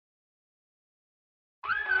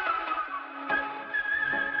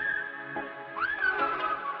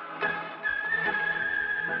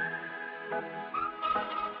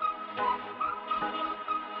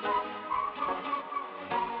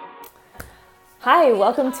Hi,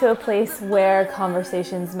 welcome to a place where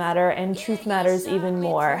conversations matter and truth matters even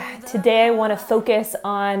more. Today I want to focus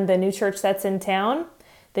on the new church that's in town,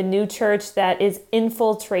 the new church that is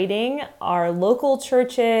infiltrating our local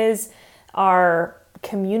churches, our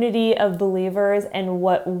community of believers, and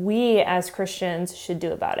what we as Christians should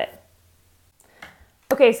do about it.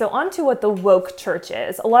 Okay, so on to what the woke church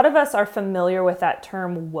is. A lot of us are familiar with that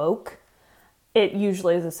term woke. It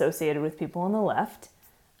usually is associated with people on the left.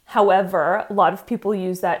 However, a lot of people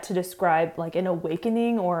use that to describe like an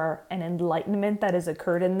awakening or an enlightenment that has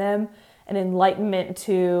occurred in them, an enlightenment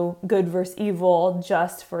to good versus evil,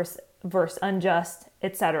 just versus unjust,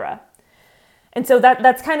 etc. And so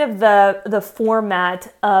that's kind of the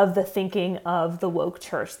format of the thinking of the woke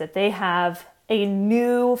church, that they have a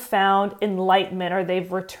newfound enlightenment, or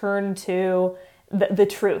they've returned to the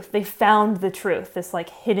truth. They found the truth, this like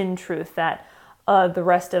hidden truth that the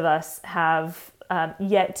rest of us have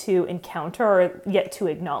yet to encounter or yet to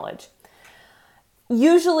acknowledge.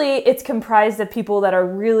 Usually it's comprised of people that are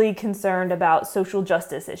really concerned about social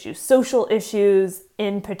justice issues, social issues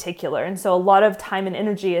in particular. And so a lot of time and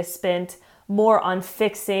energy is spent more on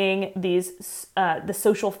fixing the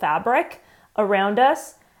social fabric around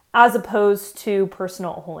us, as opposed to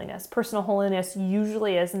personal holiness. Personal holiness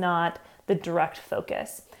usually is not the direct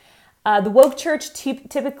focus. The woke church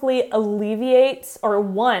typically alleviates, or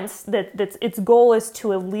wants, that its goal is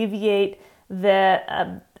to alleviate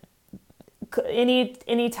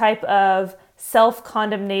any type of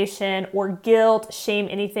self-condemnation or guilt, shame,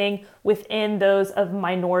 anything within those of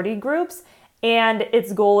minority groups, and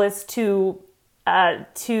its goal is to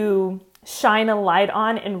shine a light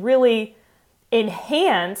on and really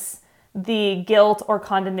enhance the guilt or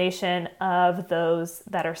condemnation of those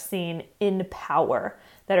that are seen in power,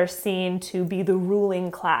 that are seen to be the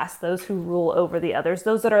ruling class, those who rule over the others,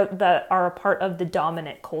 those that are a part of the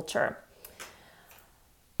dominant culture.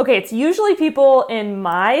 Okay, it's usually people in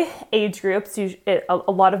my age groups.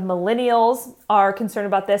 A lot of millennials are concerned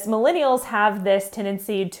about this. Millennials have this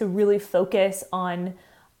tendency to really focus on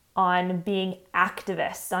being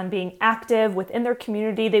activists, on being active within their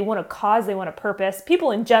community. They want a cause, they want a purpose.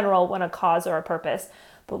 People in general want a cause or a purpose.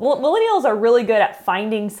 But millennials are really good at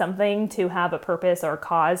finding something to have a purpose or a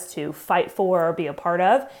cause to fight for or be a part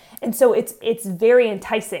of. And so it's very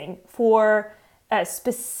enticing for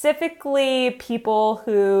specifically people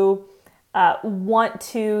who want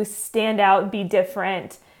to stand out, be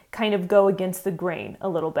different, kind of go against the grain a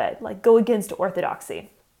little bit, like go against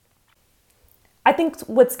orthodoxy. I think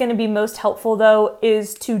what's going to be most helpful, though,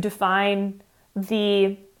 is to define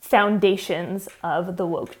the foundations of the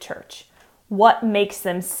woke church. What makes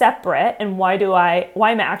them separate, and why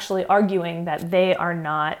am I actually arguing that they are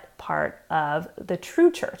not part of the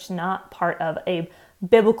true church, not part of a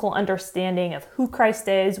biblical understanding of who Christ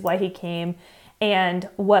is, why he came, and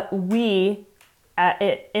what we,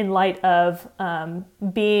 in light of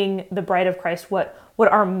being the bride of Christ, what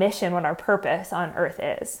our mission, what our purpose on earth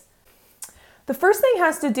is. The first thing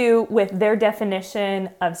has to do with their definition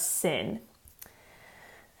of sin.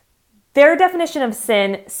 Their definition of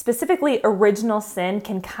sin, specifically original sin,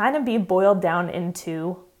 can kind of be boiled down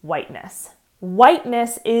into whiteness.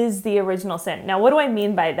 Whiteness is the original sin. Now, what do I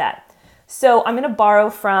mean by that? So I'm going to borrow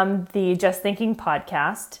from the Just Thinking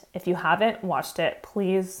podcast. If you haven't watched it,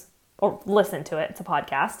 please, or listened to it, it's a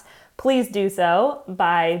podcast, please do so,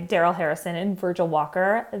 by Daryl Harrison and Virgil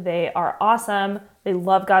Walker. They are awesome. They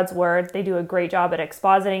love God's word. They do a great job at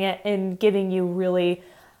expositing it and giving you really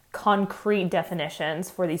concrete definitions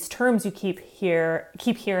for these terms you keep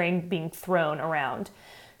hearing being thrown around.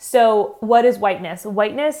 So what is whiteness?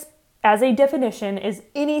 Whiteness, as a definition, is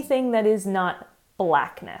anything that is not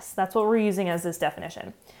blackness. That's what we're using as this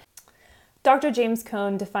definition. Dr. James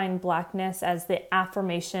Cone defined blackness as the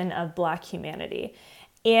affirmation of Black humanity.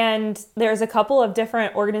 And there's a couple of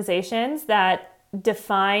different organizations that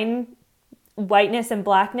define whiteness and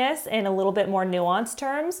blackness in a little bit more nuanced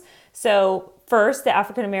terms. So first, the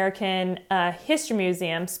African American History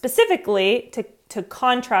Museum, specifically to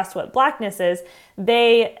contrast what blackness is,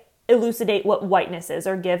 they elucidate what whiteness is,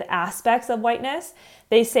 or give aspects of whiteness.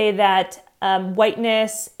 They say that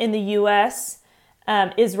whiteness in the U.S.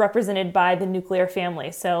 Is represented by the nuclear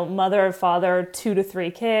family. So mother, father, 2 to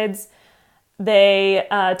 3 kids. They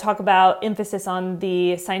talk about emphasis on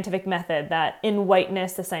the scientific method, that in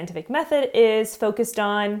whiteness, the scientific method is focused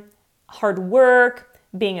on hard work,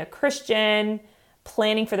 being a Christian,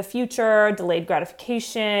 planning for the future, delayed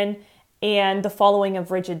gratification, and the following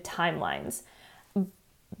of rigid timelines.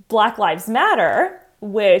 Black Lives Matter,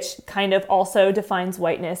 which kind of also defines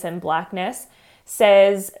whiteness and blackness,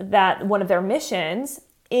 says that one of their missions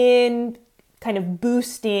in kind of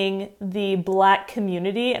boosting the Black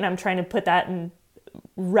community, and I'm trying to put that in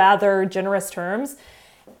rather generous terms,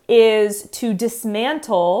 is to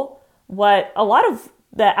dismantle what a lot of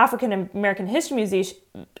the African American History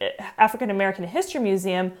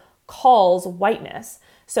Museum calls whiteness.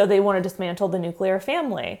 So they want to dismantle the nuclear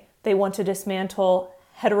family. They want to dismantle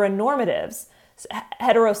heteronormatives,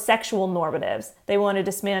 heterosexual normatives. They want to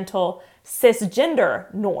dismantle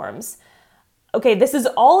cisgender norms. Okay, this is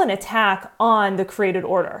all an attack on the created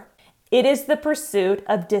order. It is the pursuit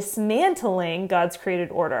of dismantling God's created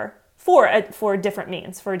order for a different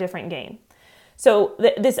means, for a different gain. So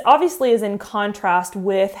this obviously is in contrast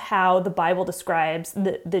with how the Bible describes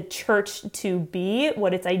the church to be,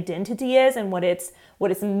 what its identity is, and what its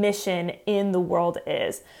mission in the world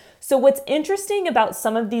is. So what's interesting about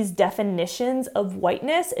some of these definitions of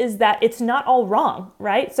whiteness is that it's not all wrong,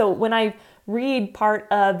 right? So when I read part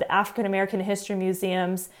of the African American History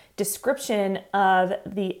Museum's description of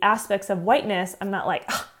the aspects of whiteness, I'm not like,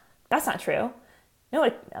 oh, that's not true. No,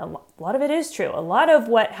 a lot of it is true. A lot of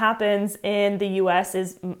what happens in the U.S.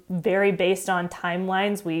 is very based on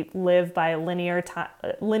timelines. We live by a linear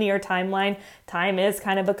timeline. Time is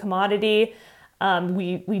kind of a commodity.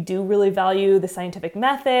 We do really value the scientific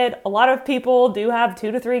method. A lot of people do have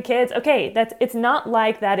 2 to 3 kids. Okay, it's not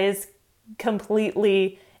like that is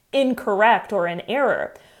completely incorrect or in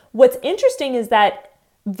error. What's interesting is that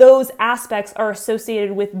those aspects are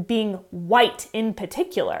associated with being white in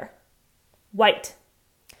particular. White.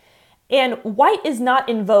 And white is not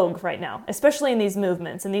in vogue right now, especially in these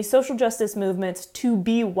movements. In these social justice movements, to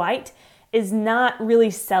be white is not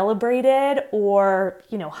really celebrated or,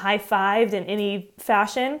 high-fived in any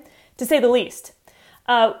fashion, to say the least.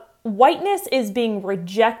 Whiteness is being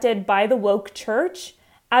rejected by the woke church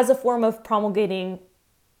as a form of promulgating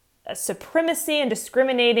supremacy and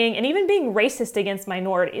discriminating and even being racist against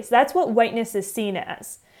minorities. That's what whiteness is seen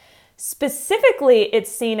as. Specifically,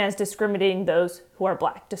 it's seen as discriminating those who are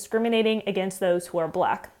Black, discriminating against those who are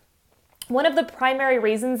Black. One of the primary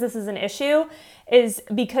reasons this is an issue is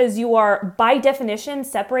because you are, by definition,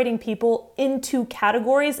 separating people into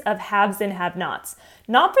categories of haves and have-nots.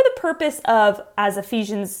 Not for the purpose of, as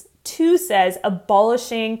Ephesians 2 says,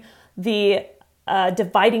 abolishing the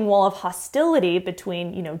dividing wall of hostility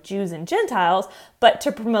between, Jews and Gentiles, but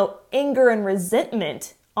to promote anger and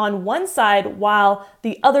resentment on one side while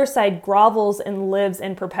the other side grovels and lives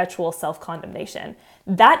in perpetual self-condemnation.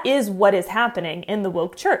 That is what is happening in the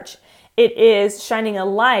woke church. It is shining a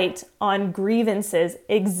light on grievances,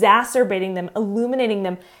 exacerbating them, illuminating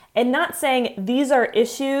them, and not saying these are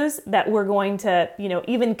issues that we're going to,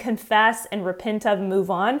 even confess and repent of and move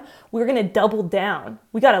on. We're going to double down.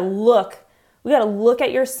 We got to look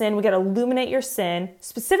at your sin. We got to illuminate your sin,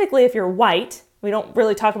 specifically if you're white. We don't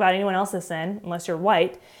really talk about anyone else's sin unless you're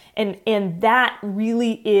white. And that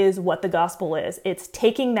really is what the gospel is. It's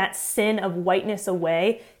taking that sin of whiteness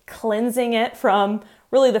away, cleansing it from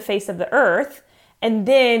really the face of the earth, and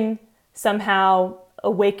then somehow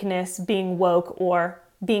awakeness, being woke, or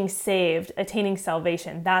being saved, attaining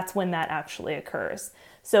salvation. That's when that actually occurs.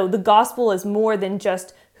 So the gospel is more than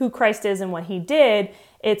just who Christ is and what he did.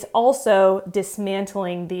 It's also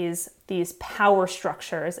dismantling these power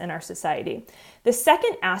structures in our society. The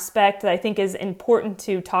second aspect that I think is important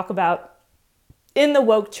to talk about in the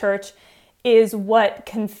woke church is what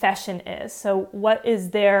confession is. So what is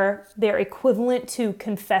their equivalent to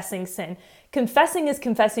confessing sin? Confessing is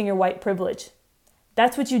confessing your white privilege.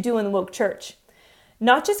 That's what you do in the woke church.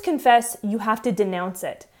 Not just confess, you have to denounce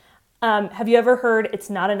it. Have you ever heard it's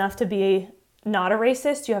not enough to be not a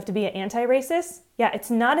racist, you have to be an anti-racist? Yeah, it's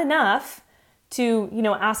not enough to,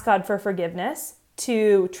 ask God for forgiveness,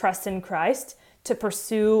 to trust in Christ, to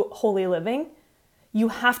pursue holy living. You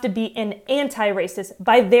have to be an anti-racist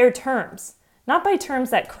by their terms, not by terms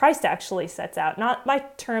that Christ actually sets out, not by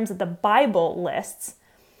terms that the Bible lists.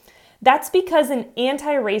 That's because an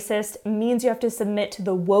anti-racist means you have to submit to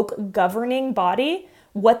the woke governing body,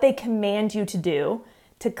 what they command you to do,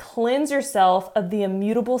 to cleanse yourself of the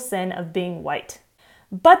immutable sin of being white.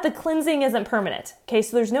 But the cleansing isn't permanent. Okay,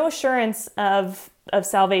 so there's no assurance of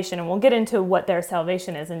salvation, and we'll get into what their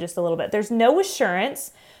salvation is in just a little bit. There's no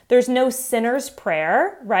assurance. There's no sinner's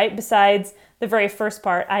prayer, right? Besides the very first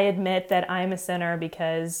part, I admit that I'm a sinner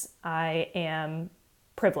because I am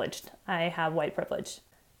privileged. I have white privilege.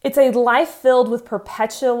 It's a life filled with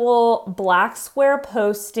perpetual black square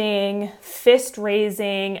posting, fist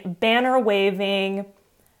raising, banner waving.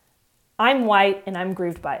 I'm white and I'm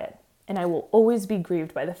grieved by it. And I will always be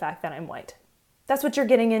grieved by the fact that I'm white. That's what you're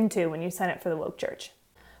getting into when you sign up for the woke church.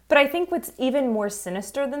 But I think what's even more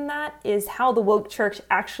sinister than that is how the woke church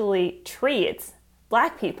actually treats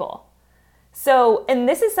Black people. So, and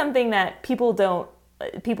this is something that people don't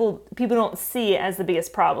see as the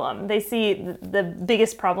biggest problem. They see the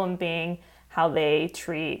biggest problem being how they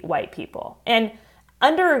treat white people. And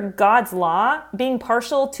under God's law, being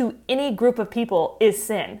partial to any group of people is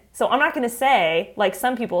sin. So I'm not going to say, like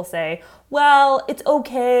some people say, well, it's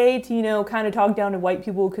okay to, kind of talk down to white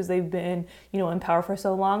people because they've been, in power for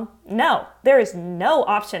so long. No, there is no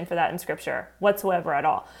option for that in Scripture whatsoever at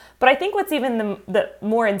all. But I think what's even the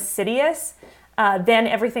more insidious than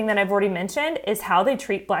everything that I've already mentioned is how they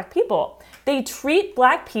treat Black people. They treat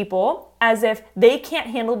Black people as if they can't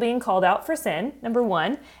handle being called out for sin, number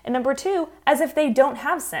one, and number two, as if they don't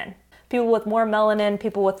have sin. People with more melanin,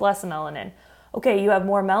 people with less melanin. Okay, you have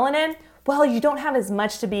more melanin? Well, you don't have as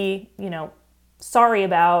much to be, sorry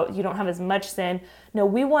about. You don't have as much sin. No,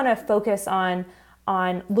 we want to focus on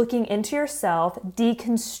looking into yourself,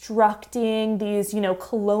 deconstructing these,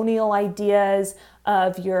 colonial ideas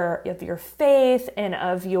of your faith and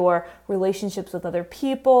of your relationships with other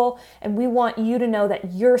people. And we want you to know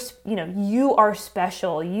that you are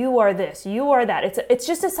special. You are this, you are that. It's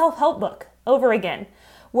just a self-help book over again,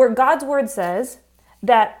 where God's word says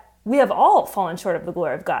that we have all fallen short of the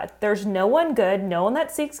glory of God. There's no one good, no one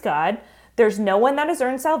that seeks God. There's no one that has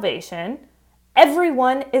earned salvation.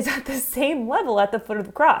 Everyone is at the same level at the foot of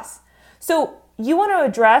the cross. So you want to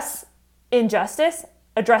address injustice,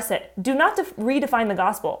 address it. Do not redefine the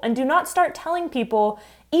gospel, and do not start telling people,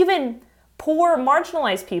 even poor,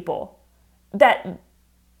 marginalized people, that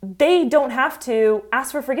they don't have to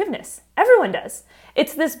ask for forgiveness. Everyone does.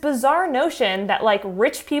 It's this bizarre notion that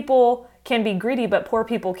rich people can be greedy, but poor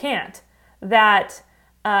people can't. That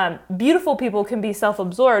beautiful people can be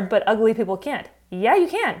self-absorbed, but ugly people can't. Yeah, you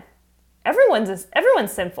can.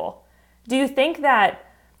 Everyone's sinful. Do you think that,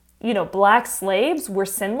 Black slaves were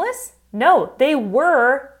sinless? No, they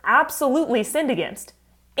were absolutely sinned against.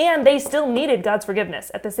 And they still needed God's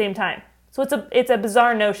forgiveness at the same time. So it's a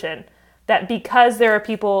bizarre notion that because there are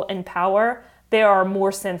people in power, they are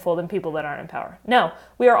more sinful than people that aren't in power. No,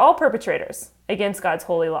 we are all perpetrators against God's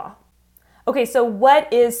holy law. Okay, so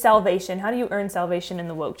what is salvation? How do you earn salvation in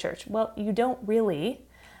the woke church? Well, you don't really,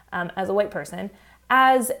 as a white person.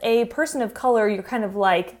 As a person of color, you're kind of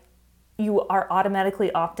you are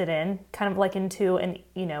automatically opted in, kind of into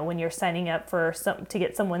when you're signing up for to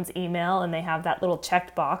get someone's email and they have that little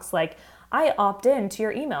checked box, I opt in to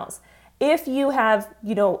your emails. If you have,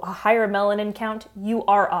 a higher melanin count, you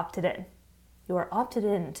are opted in. You are opted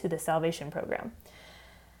in to the salvation program.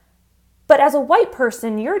 But as a white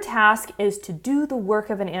person, your task is to do the work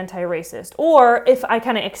of an anti-racist. Or if I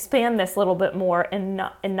kind of expand this a little bit more and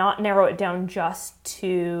not narrow it down just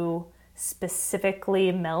to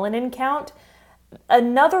specifically melanin count,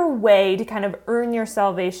 another way to kind of earn your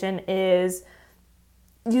salvation is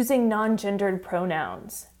using non-gendered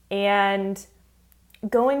pronouns and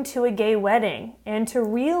going to a gay wedding, and to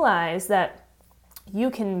realize that you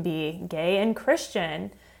can be gay and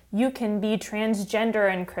Christian. You can be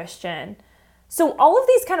transgender and Christian. So all of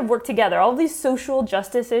these kind of work together. All of these social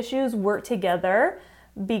justice issues work together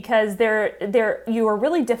because you are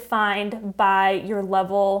really defined by your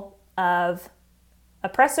level of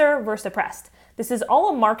oppressor versus oppressed. This is all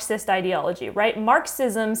a Marxist ideology, right?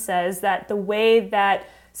 Marxism says that the way that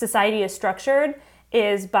society is structured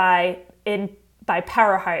is by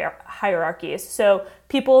power hierarchies. So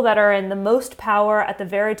people that are in the most power at the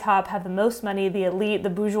very top have the most money, the elite, the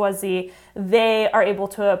bourgeoisie, they are able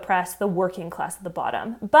to oppress the working class at the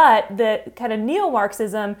bottom. But the kind of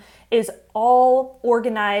neo-Marxism is all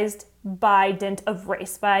organized by dint of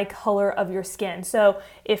race, by color of your skin. So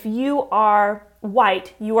if you are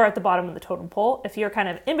white, you are at the bottom of the totem pole. If you're kind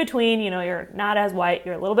of in between, you're not as white,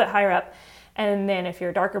 you're a little bit higher up. And then if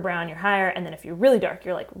you're darker brown, you're higher. And then if you're really dark,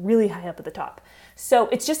 you're really high up at the top. So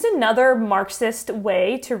it's just another Marxist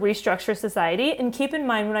way to restructure society. And keep in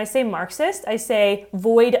mind, when I say Marxist, I say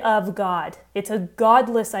void of God. It's a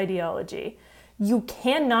godless ideology. You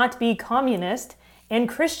cannot be communist and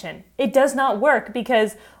Christian. It does not work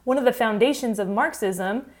because one of the foundations of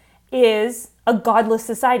Marxism is a godless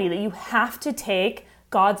society, that you have to take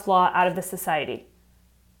God's law out of the society.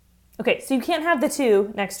 Okay, so you can't have the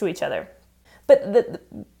two next to each other. But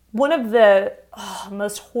one of the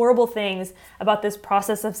most horrible things about this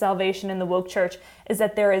process of salvation in the woke church is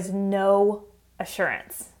that there is no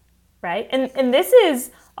assurance, right? And this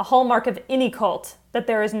is a hallmark of any cult, that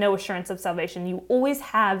there is no assurance of salvation. You always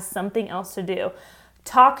have something else to do.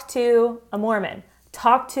 Talk to a Mormon.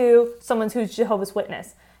 Talk to someone who's Jehovah's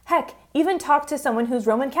Witness. Heck, even talk to someone who's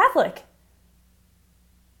Roman Catholic.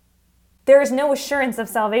 There is no assurance of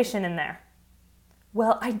salvation in there.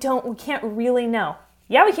 Well, we can't really know.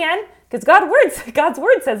 Yeah, we can, because God's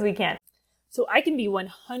word says we can. So I can be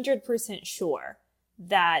 100% sure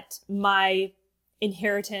that my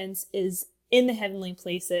inheritance is in the heavenly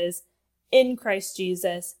places, in Christ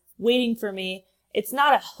Jesus, waiting for me. It's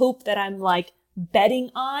not a hope that I'm like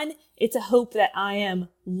betting on. It's a hope that I am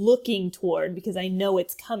looking toward because I know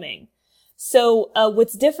it's coming. So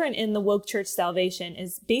what's different in the woke church salvation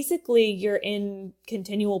is basically you're in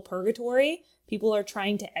continual purgatory. People are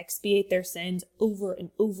trying to expiate their sins over and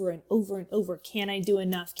over and over and over. Can I do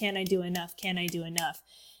enough? Can I do enough? Can I do enough?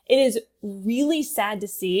 It is really sad to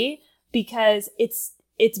see because it's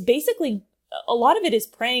basically, a lot of it is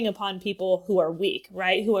preying upon people who are weak,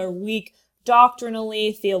 right? Who are weak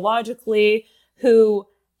doctrinally, theologically, who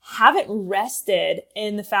haven't rested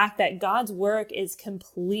in the fact that God's work is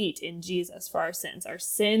complete in Jesus for our sins. Our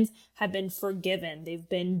sins have been forgiven. They've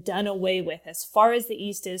been done away with as far as the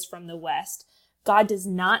east is from the west. God does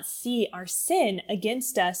not see our sin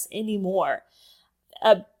against us anymore.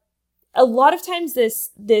 A lot of times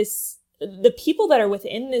the people that are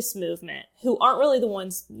within this movement, who aren't really the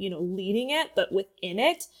ones, leading it, but within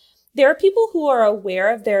it, there are people who are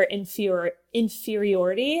aware of their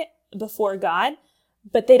inferiority before God,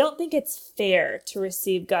 but they don't think it's fair to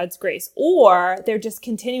receive God's grace, or they're just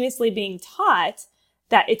continuously being taught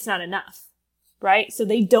that it's not enough, right? So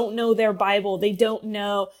they don't know their Bible. They don't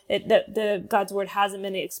know that God's word hasn't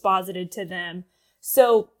been exposited to them.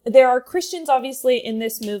 So there are Christians, obviously, in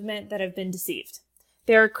this movement that have been deceived.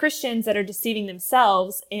 There are Christians that are deceiving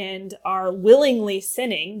themselves and are willingly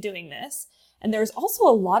sinning doing this. And there's also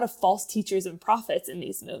a lot of false teachers and prophets in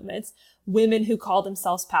these movements. Women who call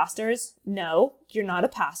themselves pastors. No, you're not a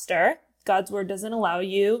pastor. God's word doesn't allow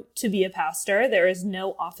you to be a pastor. There is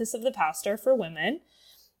no office of the pastor for women.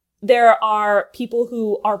 There are people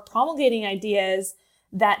who are promulgating ideas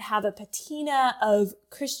that have a patina of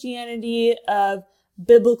Christianity, of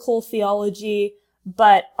biblical theology,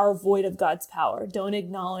 but are void of God's power. Don't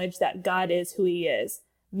acknowledge that God is who he is.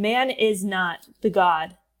 Man is not the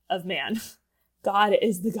God of man. God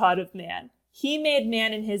is the God of man. He made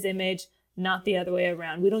man in his image, not the other way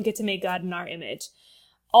around. We don't get to make God in our image.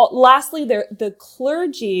 Lastly, the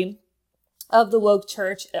clergy of the woke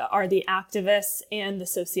church are the activists and the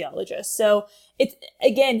sociologists. So it's,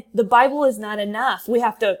 again, the Bible is not enough. We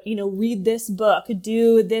have to, read this book,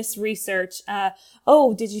 do this research.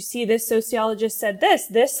 Did you see this sociologist said this?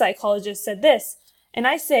 This psychologist said this. And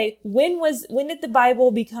I say, when did the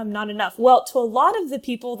Bible become not enough? Well, to a lot of the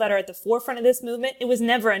people that are at the forefront of this movement, it was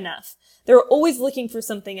never enough. They were always looking for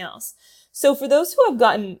something else. So for those who have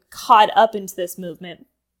gotten caught up into this movement,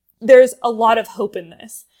 there's a lot of hope in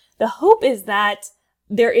this. The hope is that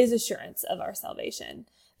there is assurance of our salvation.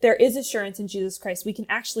 There is assurance in Jesus Christ. We can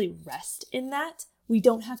actually rest in that. We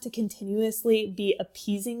don't have to continuously be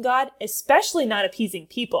appeasing God, especially not appeasing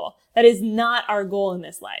people. That is not our goal in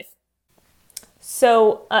this life.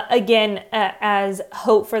 So again, as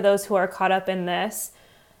hope for those who are caught up in this,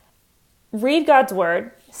 read God's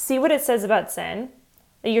word, see what it says about sin,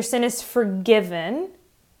 that your sin is forgiven,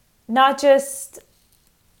 not just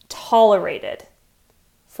tolerated,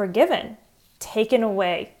 forgiven, taken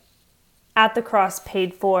away, at the cross,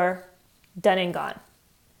 paid for, done and gone.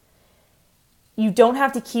 You don't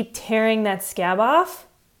have to keep tearing that scab off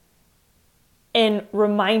and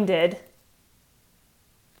reminded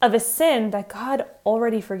of a sin that God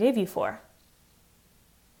already forgave you for.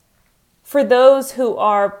 For those who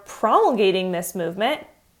are promulgating this movement,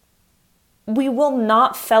 we will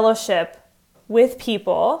not fellowship with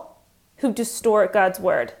people who distort God's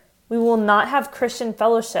word. We will not have Christian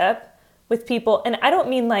fellowship with people. And I don't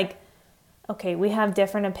mean we have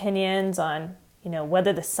different opinions on,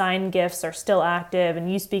 whether the sign gifts are still active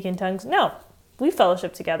and you speak in tongues. No, we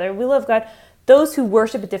fellowship together. We love God. Those who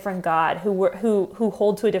worship a different God, who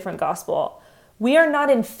hold to a different gospel, we are not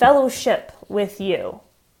in fellowship with you.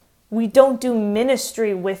 We don't do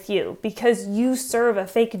ministry with you because you serve a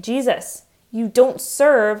fake Jesus. You don't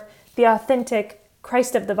serve the authentic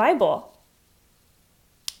Christ of the Bible.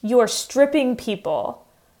 You are stripping people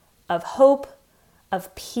of hope,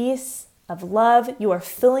 of peace, of love. You are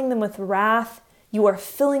filling them with wrath. You are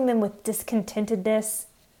filling them with discontentedness.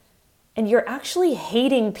 And you're actually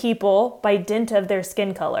hating people by dint of their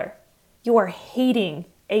skin color. You are hating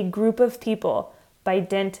a group of people by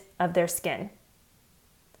dint of their skin.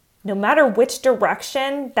 No matter which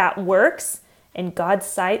direction that works, in God's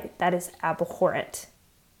sight, that is abhorrent.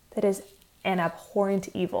 That is an abhorrent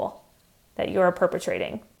evil that you are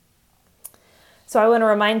perpetrating. So I want to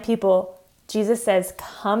remind people, Jesus says,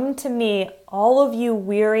 "Come to me, all of you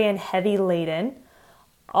weary and heavy laden,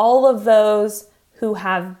 all of those who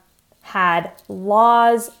have had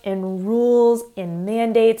laws and rules and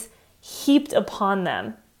mandates heaped upon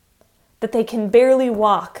them. that they can barely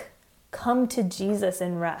walk, come to Jesus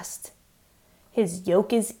and rest. His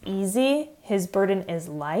yoke is easy, his burden is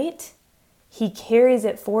light. He carries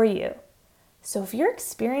it for you. So if you're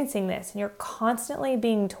experiencing this and you're constantly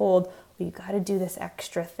being told, well, you got to do this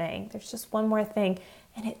extra thing, there's just one more thing,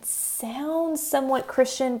 and it sounds somewhat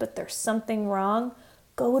Christian, but there's something wrong,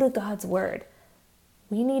 go to God's word.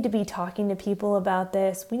 We need to be talking to people about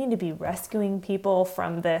this. We need to be rescuing people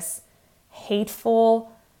from this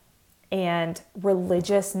hateful and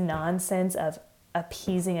religious nonsense of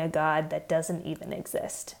appeasing a God that doesn't even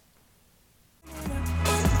exist.